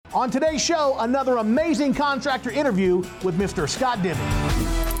On today's show, another amazing contractor interview with Mr. Scott Deming.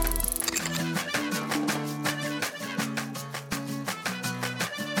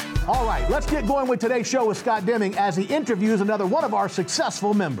 All right, let's get going with today's show with Scott Deming as he interviews another one of our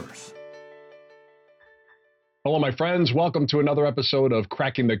successful members. Hello, my friends. Welcome to another episode of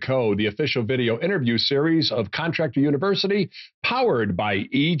Cracking the Code, the official video interview series of Contractor University, powered by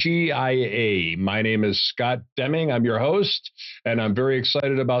EGIA. My name is Scott Deming. I'm your host, and I'm very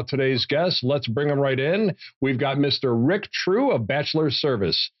excited about today's guest. Let's bring him right in. We've got Mr. Rick True of Bachelor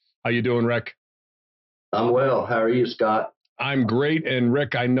Service. How you doing, Rick? I'm well. How are you, Scott? I'm great. And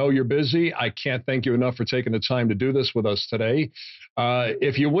Rick, I know you're busy. I can't thank you enough for taking the time to do this with us today.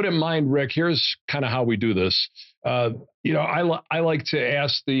 If you wouldn't mind, Rick, here's kind of how we do this. I like to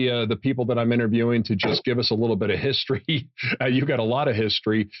ask the people that I'm interviewing to just give us a little bit of history. You've got a lot of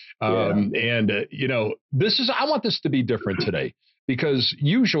history. I want this to be different today because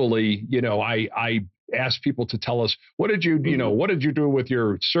usually, I ask people to tell us, what did you do with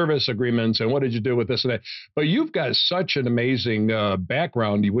your service agreements and what did you do with this and that? But you've got such an amazing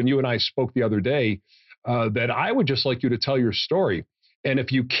background. When you and I spoke the other day, that I would just like you to tell your story. And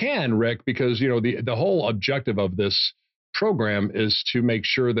if you can, Rick, because, the whole objective of this program is to make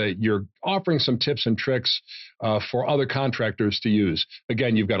sure that you're offering some tips and tricks for other contractors to use.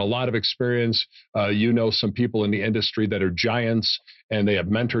 Again, you've got a lot of experience. You know some people in the industry that are giants and they have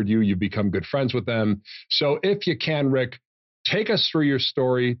mentored you. You've become good friends with them. So if you can, Rick, take us through your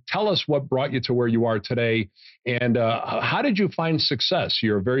story. Tell us what brought you to where you are today. And how did you find success?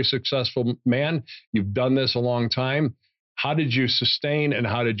 You're a very successful man. You've done this a long time. How did you sustain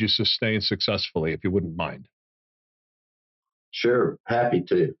successfully, if you wouldn't mind? Sure, happy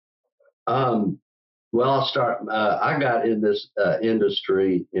to. I'll start. I got in this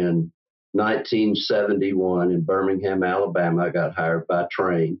industry in 1971 in Birmingham, Alabama. I got hired by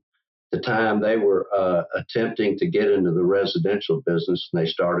Trane. At the time, they were attempting to get into the residential business, and they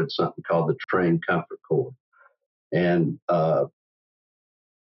started something called the Trane Comfort Core. And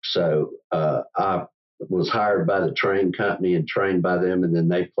so I was hired by the Trane company and trained by them, and then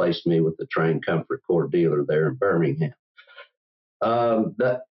they placed me with the Trane Comfort Core dealer there in Birmingham.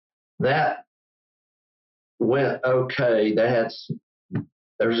 That went okay. There's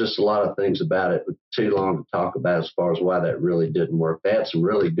just a lot of things about it, but too long to talk about as far as why that really didn't work. They had some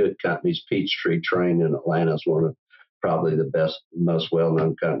really good companies. Peachtree Trane in Atlanta is one of probably the best, most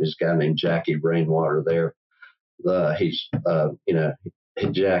well-known companies. A guy named Jackie Rainwater there.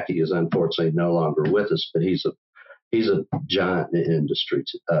 Jackie is unfortunately no longer with us, but he's a giant in the industry.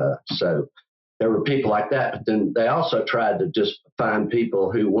 So there were people like that, but then they also tried to just find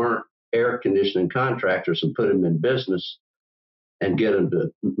people who weren't air conditioning contractors and put them in business and get them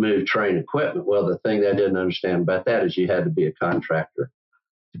to move Trane equipment. Well, the thing they didn't understand about that is you had to be a contractor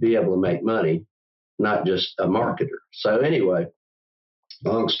to be able to make money, not just a marketer. So anyway,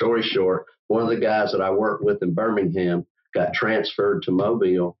 long story short, one of the guys that I worked with in Birmingham got transferred to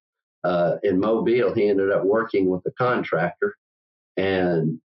Mobile. In Mobile, he ended up working with a contractor.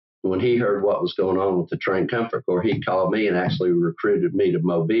 And when he heard what was going on with the Trane Comfort Core, he called me and actually recruited me to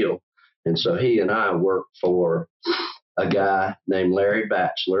Mobile. And so he and I worked for a guy named Larry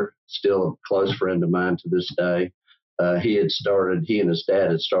Batchelor, still a close friend of mine to this day. He and his dad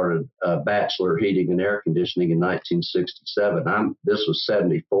had started Batchelor Heating and Air Conditioning in 1967. This was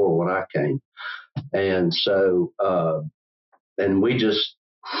 74 when I came. And so, and we just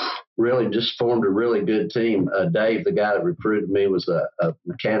formed a really good team. Dave, the guy that recruited me, was a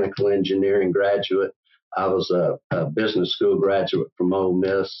mechanical engineering graduate. I was a business school graduate from Ole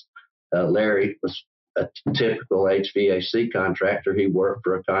Miss. Larry was a typical HVAC contractor. He worked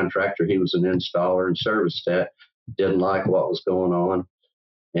for a contractor. He was an installer and service tech. Didn't like what was going on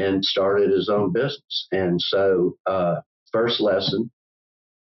and started his own business. And so first lesson,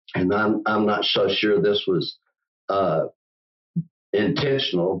 and I'm not so sure this was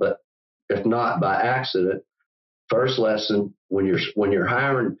intentional, but if not by accident, first lesson, when you're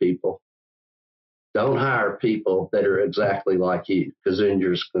hiring people, don't hire people that are exactly like you, because then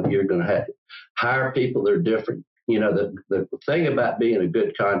you're going to hire people that are different. The thing about being a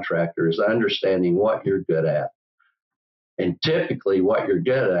good contractor is understanding what you're good at. And typically what you're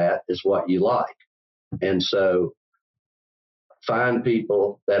good at is what you like. And so find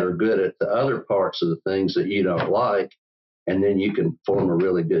people that are good at the other parts of the things that you don't like, and then you can form a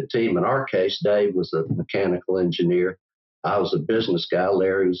really good team. In our case, Dave was a mechanical engineer. I was a business guy.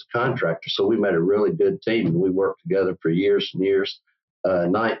 Larry was a contractor. So we made a really good team, and we worked together for years and years.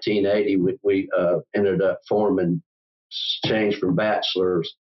 1980, we ended up changed from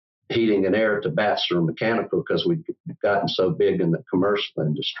Bachelors heating and air to Batchelor Mechanical because we've gotten so big in the commercial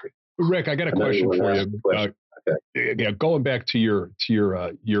industry. Rick, I got a question for you. Yeah, going back to your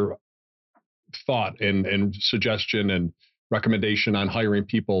thought and suggestion and recommendation on hiring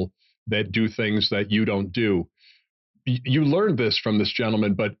people that do things that you don't do. You learned this from this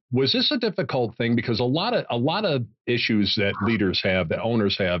gentleman, but was this a difficult thing? Because a lot of issues that leaders have, that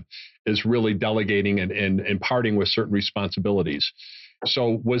owners have, is really delegating and imparting with certain responsibilities.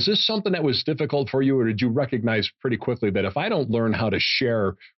 So was this something that was difficult for you, or did you recognize pretty quickly that if I don't learn how to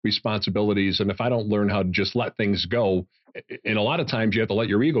share responsibilities and if I don't learn how to just let things go, and a lot of times you have to let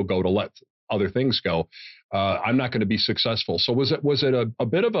your ego go to let other things go, I'm not going to be successful. So was it a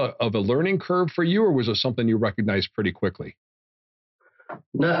bit of a learning curve for you, or was it something you recognized pretty quickly?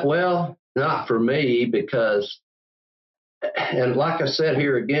 Not for me, because, and like I said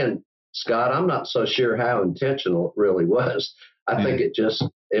here again, Scott, I'm not so sure how intentional it really was. I think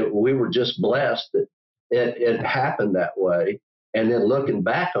we were just blessed that it happened that way. And then looking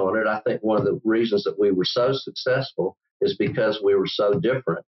back on it, I think one of the reasons that we were so successful is because we were so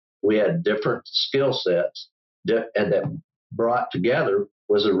different. We had different skill sets, and that brought together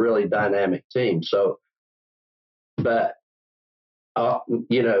was a really dynamic team. So, but,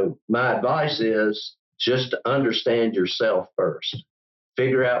 my advice is just to understand yourself first.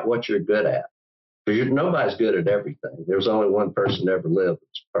 Figure out what you're good at. Because nobody's good at everything. There's only one person ever lived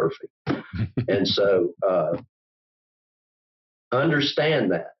that's perfect. And so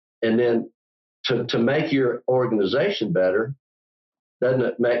understand that. And then to make your organization better, doesn't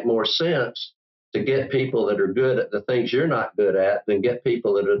it make more sense to get people that are good at the things you're not good at than get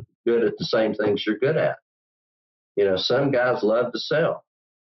people that are good at the same things you're good at? Some guys love to sell.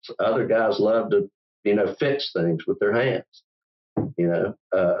 Other guys love to, fix things with their hands.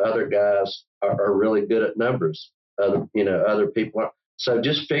 Other guys are really good at numbers. Other people are. So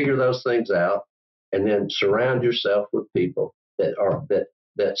just figure those things out, and then surround yourself with people that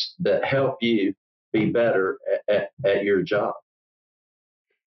help you be better at your job.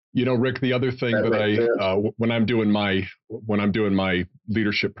 Rick, the other thing that when I'm doing my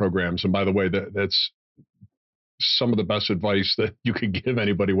leadership programs, and by the way, that's some of the best advice that you could give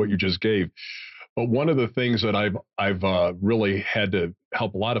anybody, what you just gave. But one of the things that I've really had to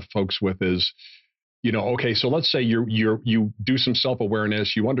help a lot of folks with is, okay, so let's say you do some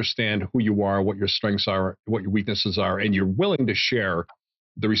self-awareness, you understand who you are, what your strengths are, what your weaknesses are, and you're willing to share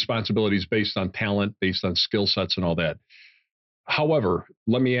the responsibilities based on talent, based on skill sets and all that. However,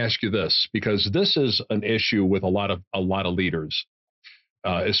 let me ask you this, because this is an issue with a lot of leaders,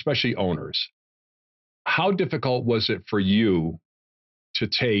 especially owners. How difficult was it for you to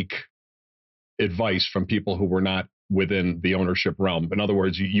take advice from people who were not within the ownership realm? In other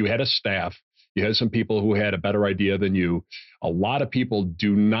words, you had a staff, you had some people who had a better idea than you. A lot of people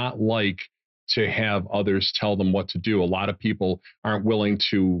do not like to have others tell them what to do. A lot of people aren't willing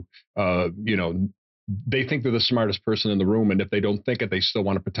to, they think they're the smartest person in the room, and if they don't think it, they still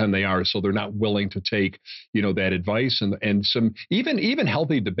want to pretend they are. So they're not willing to take, that advice and some even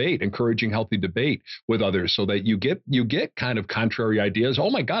healthy debate, encouraging healthy debate with others, so that you get kind of contrary ideas. Oh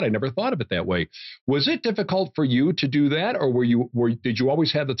my God, I never thought of it that way. Was it difficult for you to do that, or did you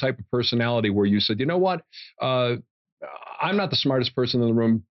always have the type of personality where you said, you know what, I'm not the smartest person in the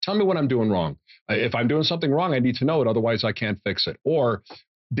room. Tell me what I'm doing wrong. If I'm doing something wrong, I need to know it. Otherwise, I can't fix it. Or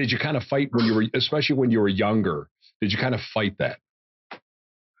did you kind of fight especially when you were younger? Did you kind of fight that?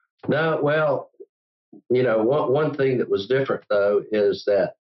 No, well, one thing that was different though is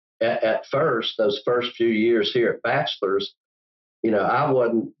that at first, those first few years here at Batchelor's, I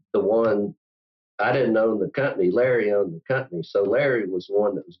wasn't the one. I didn't own the company. Larry owned the company, so Larry was the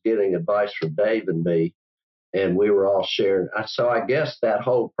one that was getting advice from Dave and me, and we were all sharing. So I guess that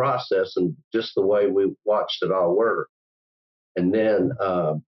whole process and just the way we watched it all work. And then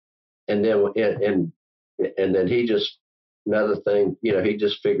he just, another thing, he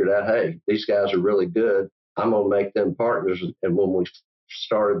just figured out, hey, these guys are really good. I'm going to make them partners. And when we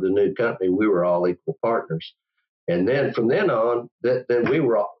started the new company, we were all equal partners. And then from then on, then we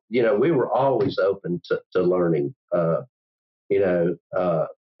were always open to learning, and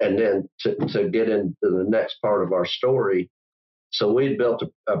then to get into the next part of our story. So we'd built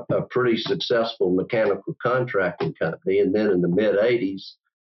a pretty successful mechanical contracting company. And then in the mid 80s,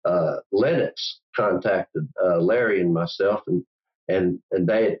 Lennox contacted Larry and myself, and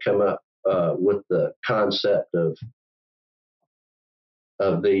they had come up with the concept of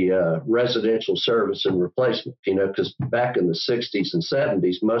the residential service and replacement, because back in the 60s and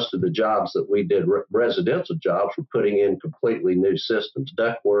 70s, most of the jobs that we did, residential jobs, were putting in completely new systems,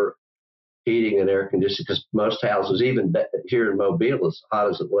 ductwork, heating and air conditioning, because most houses, even here in Mobile, as hot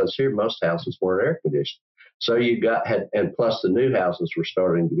as it was here, most houses weren't air conditioned. So and plus the new houses were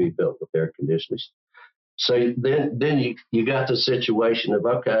starting to be built with air conditioning. So then you got the situation of,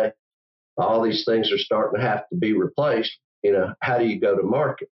 okay, all these things are starting to have to be replaced. How do you go to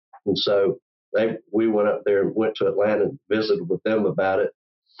market? And so we went up there and went to Atlanta and visited with them about it.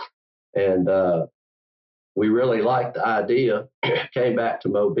 And we really liked the idea, came back to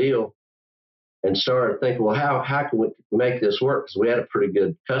Mobile and started thinking, well, how can we make this work? Because we had a pretty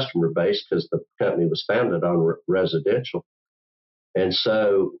good customer base because the company was founded on residential. And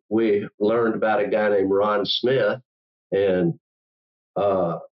so we learned about a guy named Ron Smith. And,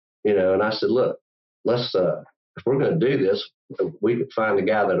 and I said, look, let's, if we're going to do this, we could find a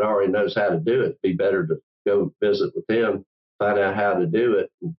guy that already knows how to do it. It'd be better to go visit with him, find out how to do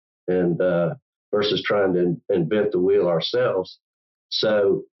it, and versus trying to invent the wheel ourselves.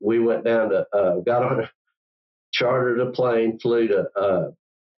 So we went down to, got on, chartered a plane, flew to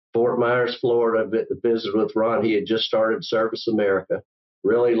Fort Myers, Florida, visited with Ron. He had just started Service America,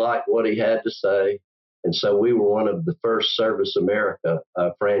 really liked what he had to say. And so we were one of the first Service America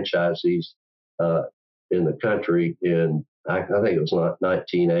franchisees in the country in, I think it was like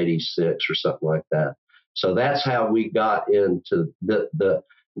 1986 or something like that. So that's how we got into the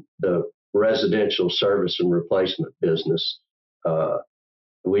residential service and replacement business.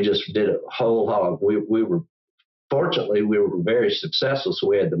 We just did it whole hog. Fortunately, we were very successful, so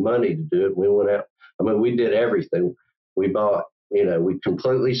we had the money to do it. We went out. We did everything. We bought, we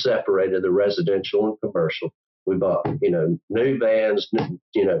completely separated the residential and commercial. We bought, new vans,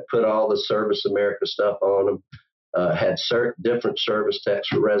 put all the Service America stuff on them, had different service techs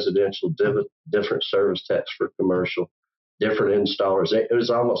for residential, different service techs for commercial, different installers. It was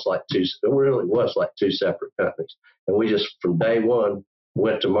almost like it really was like two separate companies. And we just, from day one,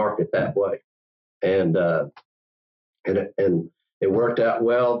 went to market that way. And it worked out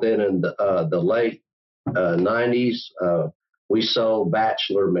well. Then in the late 90s, we sold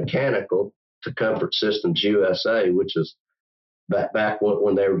Batchelor Mechanical to Comfort Systems USA, which is back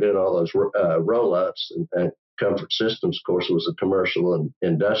when they were doing all those roll-ups. And Comfort Systems, of course, was a commercial and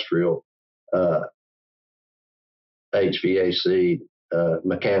industrial HVAC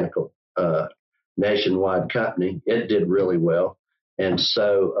mechanical nationwide company. It did really well. And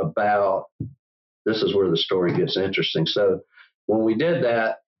so this is where the story gets interesting. So when we did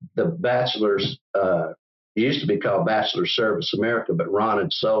that, the Batchelors, used to be called Batchelor Service America, but Ron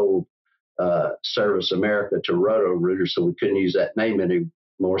had sold Service America to Roto-Rooter, so we couldn't use that name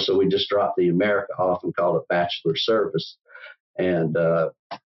anymore. So we just dropped the America off and called it Batchelor Service. And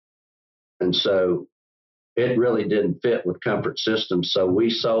so it really didn't fit with Comfort Systems. So we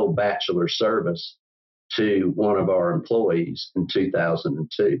sold Batchelor Service to one of our employees in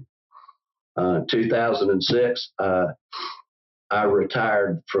 2002. 2006, I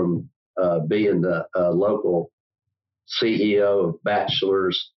retired from being the local CEO of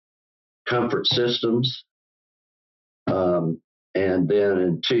Batchelor's Comfort Systems. And then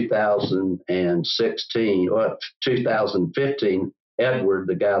in 2015, Edward,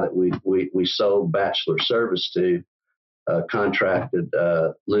 the guy that we sold Batchelor Service to, contracted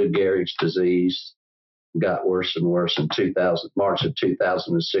Lou Gehrig's disease. Got worse and worse. In March of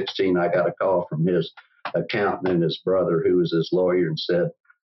 2016, I got a call from his accountant and his brother, who was his lawyer, and said,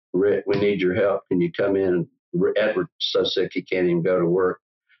 "Rick, we need your help. Can you come in?" Edward's so sick he can't even go to work.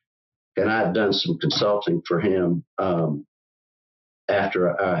 And I had done some consulting for him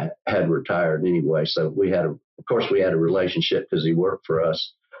after I had retired anyway. So we had a relationship because he worked for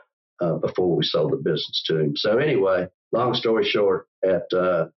us before we sold the business to him. So anyway, long story short, at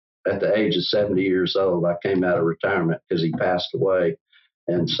the age of 70 years old, I came out of retirement because he passed away.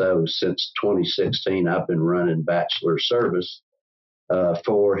 And so since 2016, I've been running Batchelor Service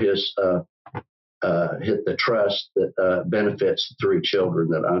for the trust that benefits the three children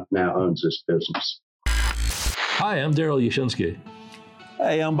that now owns this business. Hi, I'm Daryl Yashinsky.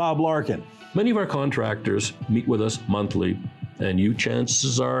 Hey, I'm Bob Larkin. Many of our contractors meet with us monthly, and you,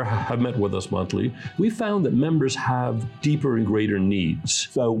 chances are, have met with us monthly. We found that members have deeper and greater needs.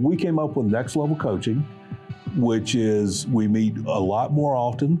 So we came up with Next Level Coaching, which is we meet a lot more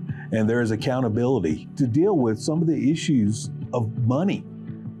often, and there is accountability to deal with some of the issues of money,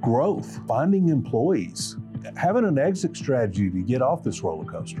 growth, finding employees, having an exit strategy to get off this roller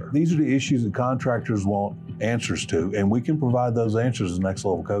coaster. These are the issues that contractors want answers to, and we can provide those answers in Next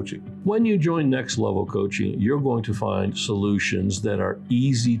Level Coaching. When you join Next Level Coaching, you're going to find solutions that are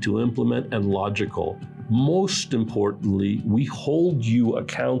easy to implement and logical. Most importantly, we hold you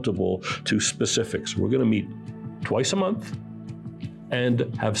accountable to specifics. We're going to meet twice a month, and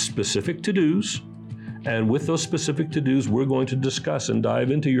have specific to-dos. And with those specific to-dos, we're going to discuss and dive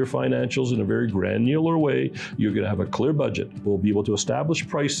into your financials in a very granular way. You're going to have a clear budget. We'll be able to establish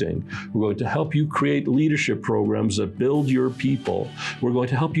pricing. We're going to help you create leadership programs that build your people. We're going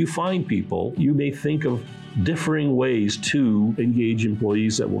to help you find people. You may think of differing ways to engage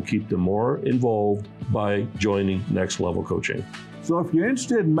employees that will keep them more involved by joining Next Level Coaching. So if you're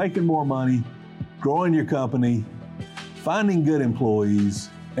interested in making more money, growing your company, finding good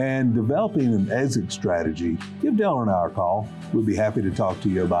employees, and developing an exit strategy, give Dale and I a call. We'd be happy to talk to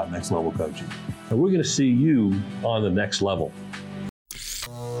you about Next Level Coaching. And we're going to see you on the next level.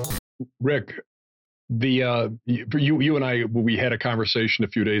 Rick, you and I, we had a conversation a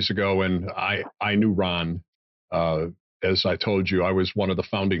few days ago, and I knew Ron. As I told you, I was one of the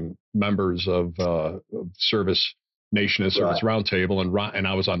founding members of Service Nation and Service Roundtable, and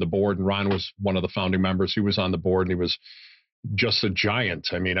I was on the board, and Ron was one of the founding members. He was on the board, and he was just a giant.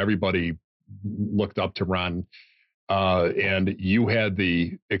 I mean, everybody looked up to Ron, and you had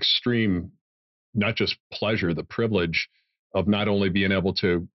the extreme, not just pleasure, the privilege of not only being able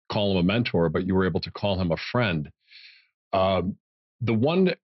to call him a mentor, but you were able to call him a friend. The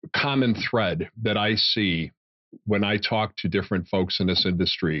one common thread that I see when I talk to different folks in this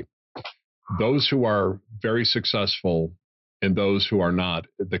industry, those who are very successful and those who are not,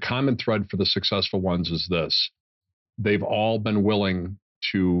 the common thread for the successful ones is this: they've all been willing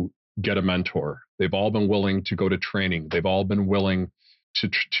to get a mentor. They've all been willing to go to training. They've all been willing to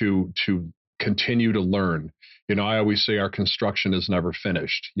continue to learn. You know, I always say our construction is never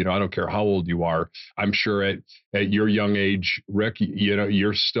finished. You know, I don't care how old you are. I'm sure at your young age, Rick, you know,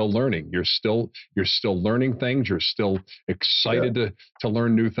 you're still learning. You're still learning things. You're still excited to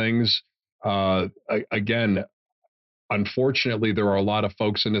learn new things. Again, unfortunately, there are a lot of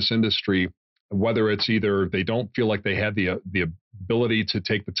folks in this industry, whether it's either they don't feel like they have the ability to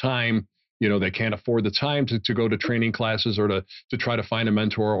take the time, you know, they can't afford the time to go to training classes or to try to find a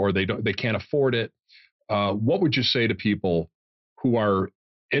mentor, or they can't afford it. What would you say to people who are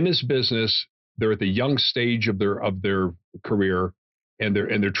in this business? They're at the young stage of their career, and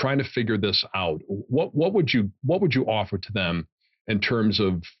they're trying to figure this out. What would you offer to them in terms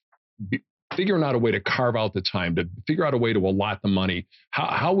of figuring out a way to carve out the time, to figure out a way to allot the money?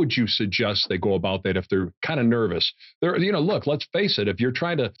 How would you suggest they go about that if they're kind of nervous? You know, look, let's face it, if you're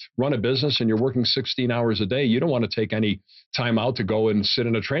trying to run a business and you're working 16 hours a day, you don't want to take any time out to go and sit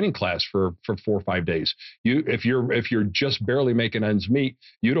in a training class for 4 or 5 days. If you're just barely making ends meet,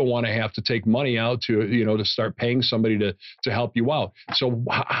 you don't want to have to take money out to start paying somebody to help you out. So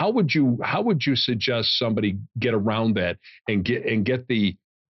how would you suggest somebody get around that and get the,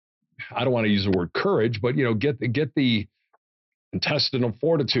 I don't want to use the word courage, but, you know, get the intestinal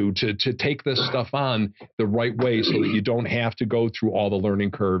fortitude to take this stuff on the right way, so that you don't have to go through all the learning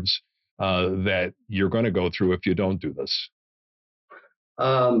curves that you're going to go through if you don't do this?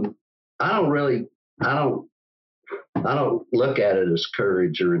 I don't look at it as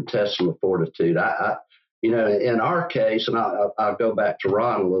courage or intestinal fortitude. I in our case, and I'll go back to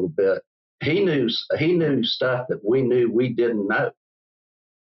Ron a little bit. He knew stuff that we knew we didn't know.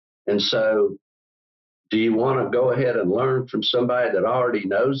 And so, do you want to go ahead and learn from somebody that already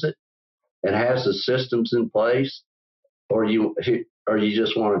knows it and has the systems in place, or you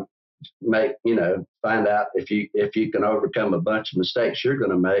just want to find out if you can overcome a bunch of mistakes you're going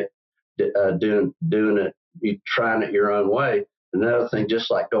to make doing it, trying it your own way? Another thing,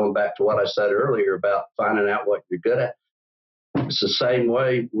 just like going back to what I said earlier about finding out what you're good at, it's the same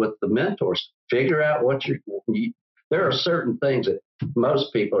way with the mentors. Figure out what there are certain things that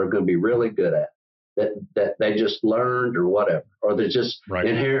most people are going to be really good at that they just learned or whatever, or they just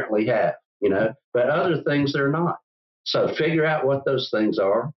inherently have, but other things they're not. So figure out what those things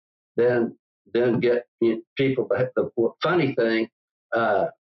are, then get people. The funny thing,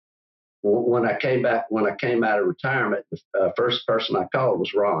 when I came out of retirement, the first person I called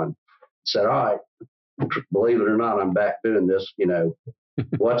was Ron. Said, "All right, believe it or not, I'm back doing this.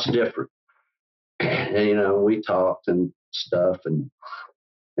 What's different?" And we talked and stuff, and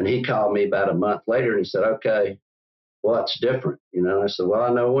he called me about a month later and he said, "Okay, what's different?" I said, "Well,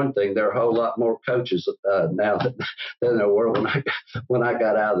 I know one thing. There are a whole lot more coaches now than there were when I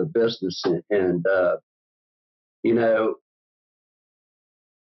got out of the business." And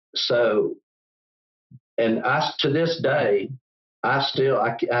so, and to this day, I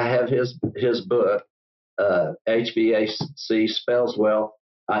have his book, HVAC Spells Well.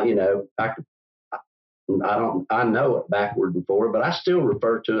 I know it backward and forward, but I still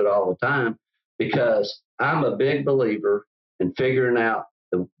refer to it all the time because I'm a big believer in figuring out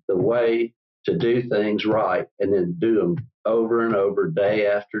the way to do things right and then do them over and over, day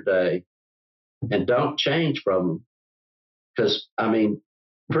after day, and don't change from them. Because, I mean,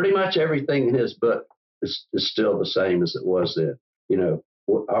 pretty much everything in his book is still the same as it was then. You know,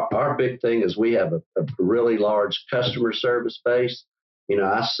 our big thing is we have a really large customer service base. You know,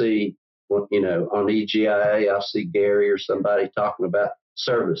 I see, you know, on EGIA, I'll see Gary or somebody talking about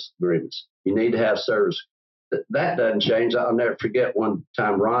service agreements. You need to have service. That doesn't change. I'll never forget one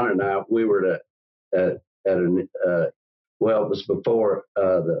time Ron and I, we were well, it was before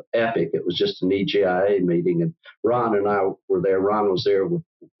the Epic. It was just an EGIA meeting, and Ron and I were there. Ron was there with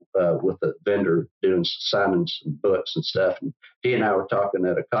the vendor signing some books and stuff. And he and I were talking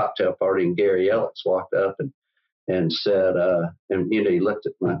at a cocktail party, and Gary Ellis walked up and said, and you know, he looked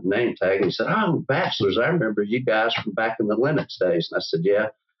at my name tag and he said, "Oh, Bachelors, I remember you guys from back in the Linux days." And I said, "Yeah."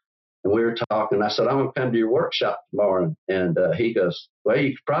 And we were talking. I said, "I'm going to come to your workshop tomorrow." And he goes, "Well, you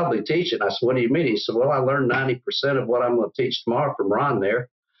could probably teach it." And I said, "What do you mean?" He said, "Well, I learned 90% of what I'm going to teach tomorrow from Ron there."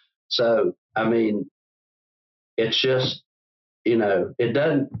 So, I mean, it's just, you know, it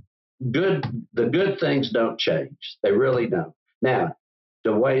doesn't the good things don't change. They really don't. Now,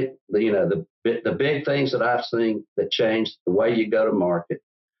 the way, you know, the big things that I've seen that changed, the way you go to market.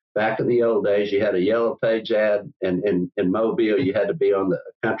 Back in the old days, you had a yellow page ad, and in Mobile, you had to be on the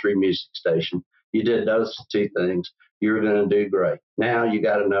country music station. You did those two things, you were going to do great. Now you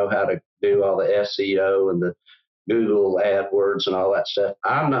got to know how to do all the SEO and the Google AdWords and all that stuff.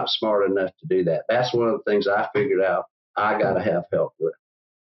 I'm not smart enough to do that. That's one of the things I figured out I got to have help with.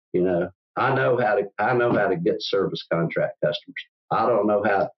 You know, I know how to get service contract customers. I don't know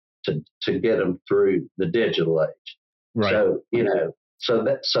how to get them through the digital age. Right. So, you know, so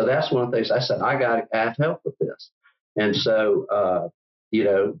that's one of the things I said, I got to have help with this. And so, you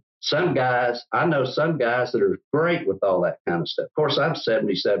know, I know some guys that are great with all that kind of stuff. Of course, I'm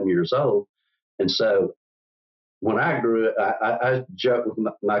 77 years old. And so when I grew up, I joked with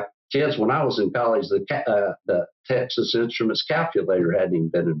my kids when I was in college, the Texas Instruments calculator hadn't even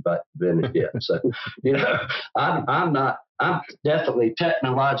been invented yet. So, you know, I'm definitely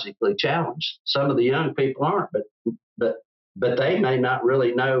technologically challenged. Some of the young people aren't, but they may not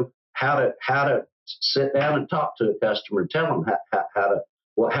really know how to sit down and talk to a customer, tell them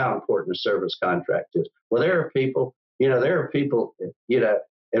how important a service contract is. Well, there are people, you know,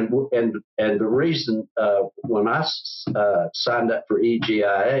 and the reason when I signed up for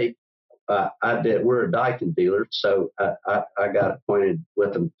EGIA, we're a Daikin dealer, so I got appointed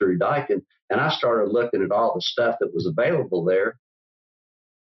with them through Daikin, and I started looking at all the stuff that was available there,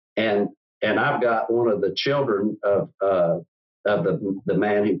 and I've got one of the children of the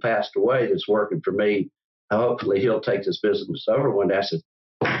man who passed away that's working for me. Hopefully he'll take this business over one day. I said,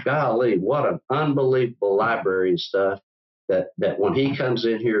 golly, what an unbelievable library of stuff that when he comes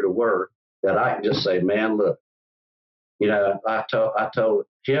in here to work, that I can just say, man, look, you know, I told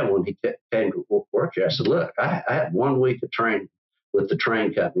him when he came to work here, I said, look, I had 1 week of training with the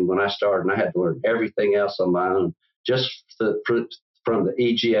train company when I started, and I had to learn everything else on my own, just from the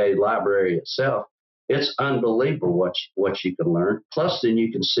EGA library itself. It's unbelievable what you can learn. Plus, then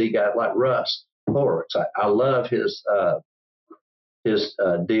you can see guys like Russ Horrocks. I love his deal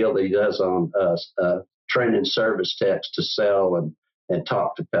that he does on training service techs to sell and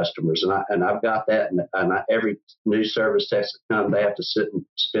talk to customers. And I've got that. And every new service tech that come, they have to sit and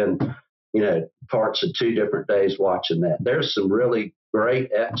spend, you know, parts of 2 different days watching that. There's some really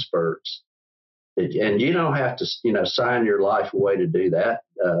great experts. And you don't have to, you know, sign your life away to do that.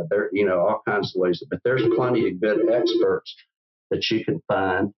 There, you know, all kinds of ways. But there's plenty of good experts that you can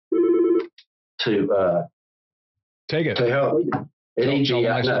find to take it to help you.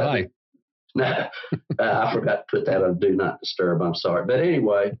 Hi. I forgot to put that on Do Not Disturb. I'm sorry. But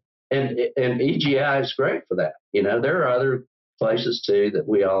anyway, and EGI is great for that. You know, there are other places too that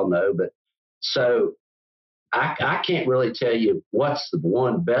we all know. But so I can't really tell you what's the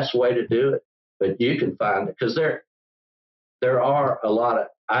one best way to do it. But you can find it because there are a lot of.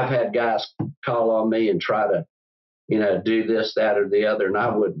 I've had guys call on me and try to, you know, do this, that, or the other, and I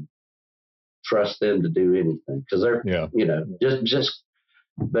wouldn't trust them to do anything because they're, you know, just.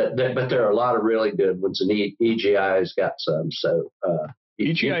 But there are a lot of really good ones, and EGI's got some. So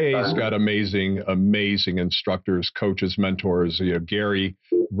EGIA's got amazing instructors, coaches, mentors. You know, Gary,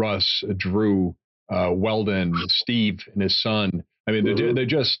 Russ, Drew, Weldon, Steve, and his son. I mean, they're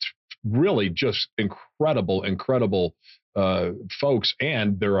just really just incredible folks,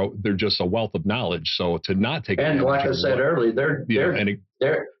 and they're just a wealth of knowledge. So to not take and like I said earlier, they're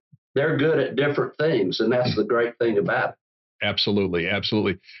good at different things, and that's the great thing about it. Absolutely.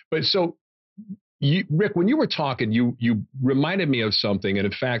 But so Rick, when you were talking, you reminded me of something, and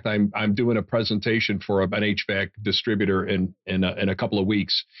in fact, I'm doing a presentation for an HVAC distributor in a couple of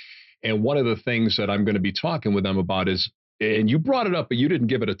weeks, and one of the things that I'm going to be talking with them about is, and you brought it up, but you didn't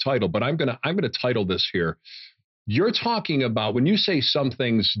give it a title, but I'm gonna title this here. You're talking about when you say some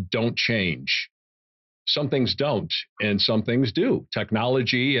things don't change. Some things don't, and some things do.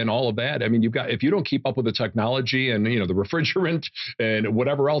 Technology and all of that. I mean, if you don't keep up with the technology and the refrigerant and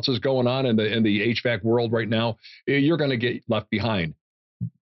whatever else is going on in the HVAC world right now, you're going to get left behind.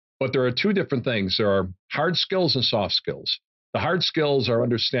 But there are two different things. There are hard skills and soft skills. The hard skills are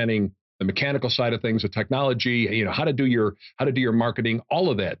understanding the mechanical side of things, the technology, how to do your marketing, all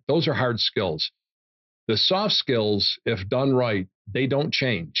of that. Those are hard skills. The soft skills, if done right, they don't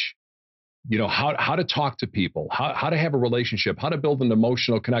change. How to talk to people, how to have a relationship, how to build an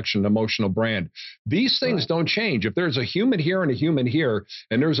emotional connection, an emotional brand. These things don't change. If there's a human here and a human here,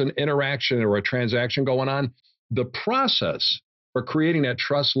 and there's an interaction or a transaction going on, the process for creating that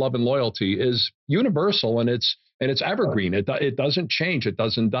trust, love, and loyalty is universal, and it's evergreen. It doesn't change. It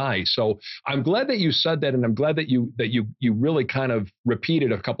doesn't die. So I'm glad that you said that, and I'm glad that you really kind of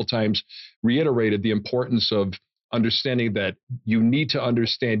repeated a couple times, reiterated the importance of understanding that you need to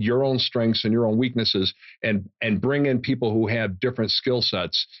understand your own strengths and your own weaknesses, and bring in people who have different skill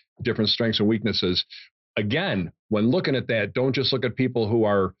sets, different strengths and weaknesses. Again, when looking at that, don't just look at people who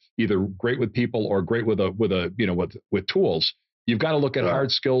are either great with people or great with tools. You've got to look at hard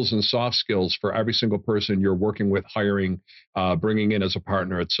skills and soft skills for every single person you're working with, hiring, bringing in as a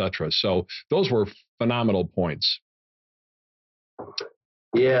partner, et cetera. So those were phenomenal points.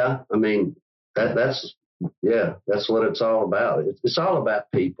 Yeah, I mean, that's what it's all about. It's all about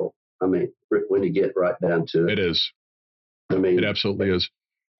people. I mean, when you get right down to it. It is. I mean, it absolutely is.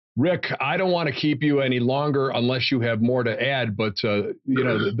 Rick, I don't want to keep you any longer unless you have more to add, but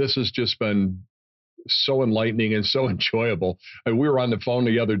this has just been so enlightening and so enjoyable. And we were on the phone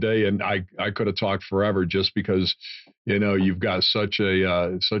the other day, and I could have talked forever, just because you've got such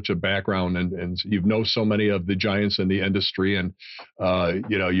a background, and so many of the giants in the industry, and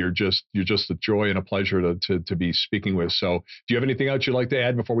you're just a joy and a pleasure to be speaking with. So do you have anything else you'd like to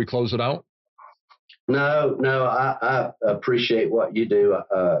add before we close it out? No, I appreciate what you do.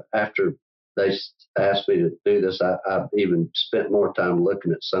 After they asked me to do this, I've even spent more time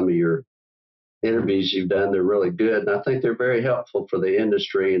looking at some of your interviews you've done. They're really good, and I think they're very helpful for the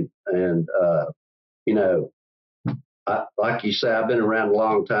industry. And like you say, I've been around a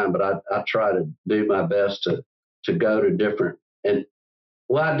long time, but I try to do my best to go to different. And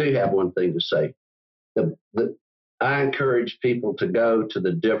I do have one thing to say. I encourage people to go to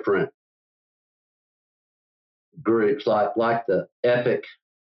the different groups, like the EPIC.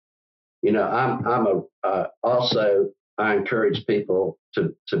 Also, I encourage people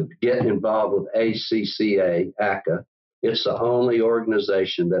to get involved with ACCA. It's the only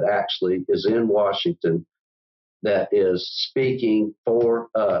organization that actually is in Washington that is speaking for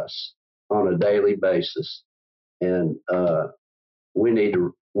us on a daily basis, and we need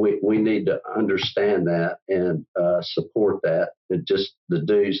to understand that and support that. And just the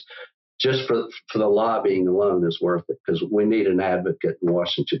dues, just for the lobbying alone, is worth it, because we need an advocate in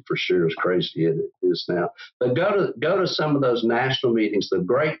Washington for sure, as crazy as it is now. But go to some of those national meetings. The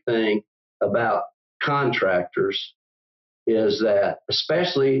great thing about contractors is that,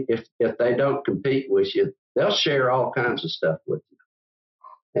 especially if they don't compete with you, they'll share all kinds of stuff with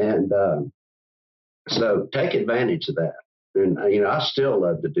you. And so take advantage of that. And, I still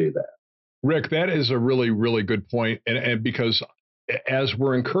love to do that. Rick, that is a really, really good point. And because as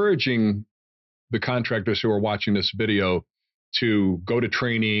we're encouraging the contractors who are watching this video to go to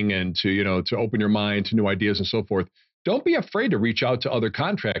training and to open your mind to new ideas and so forth, don't be afraid to reach out to other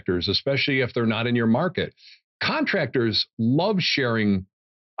contractors, especially if they're not in your market. Contractors love sharing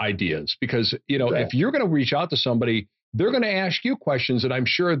ideas, because if you're going to reach out to somebody, they're going to ask you questions, and I'm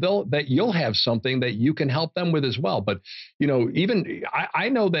sure that you'll have something that you can help them with as well. But even I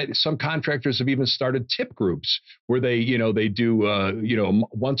know that some contractors have even started tip groups where they do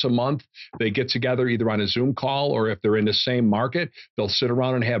once a month they get together, either on a Zoom call, or if they're in the same market, they'll sit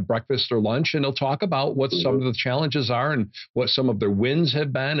around and have breakfast or lunch, and they'll talk about what some of the challenges are and what some of their wins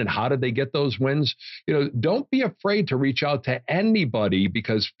have been and how did they get those wins. Don't be afraid to reach out to anybody,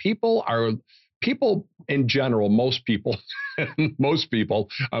 because people in general, most people,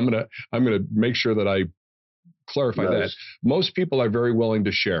 I'm gonna make sure that I clarify that. Most people are very willing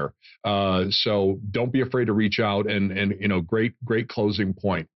to share. So don't be afraid to reach out, and great closing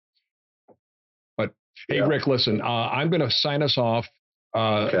point. But hey, Rick, listen, I'm going to sign us off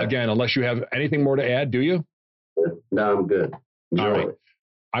again, unless you have anything more to add. Do you? No, I'm good. Enjoy. All right.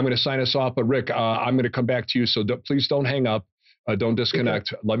 I'm going to sign us off. But Rick, I'm going to come back to you. So please don't hang up. Don't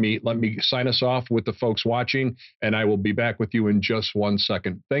disconnect. Okay. Let me sign us off with the folks watching, and I will be back with you in just 1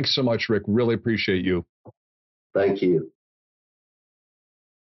 second. Thanks so much, Rick. Really appreciate you. Thank you.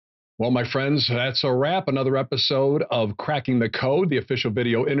 Well, my friends, that's a wrap. Another episode of Cracking the Code, the official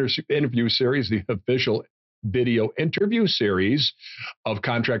video interview series, of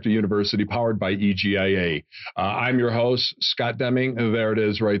Contractor University, powered by EGIA. I'm your host, Scott Deming. There it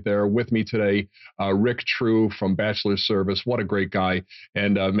is right there. With me today, Rick True from Bachelor Service. What a great guy.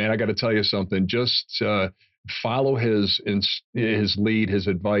 And man, I got to tell you something. Just follow his lead, his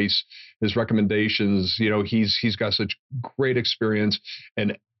advice, his recommendations. You know, he's got such great experience.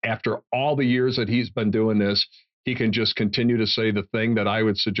 And after all the years that he's been doing this, he can just continue to say the thing that I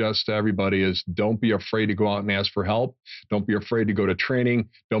would suggest to everybody is don't be afraid to go out and ask for help. Don't be afraid to go to training.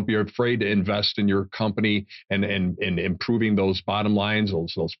 Don't be afraid to invest in your company and improving those bottom lines,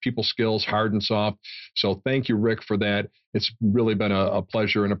 those people skills, hard and soft. So thank you, Rick, for that. It's really been a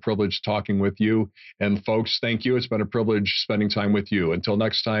pleasure and a privilege talking with you. And folks, thank you. It's been a privilege spending time with you. Until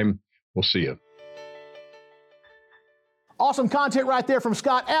next time, we'll see you. Awesome content right there from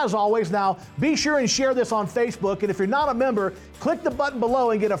Scott, as always. Now, be sure and share this on Facebook. And if you're not a member, click the button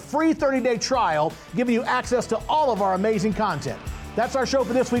below and get a free 30-day trial, giving you access to all of our amazing content. That's our show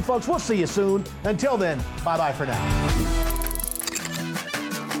for this week, folks. We'll see you soon. Until then, bye-bye for now.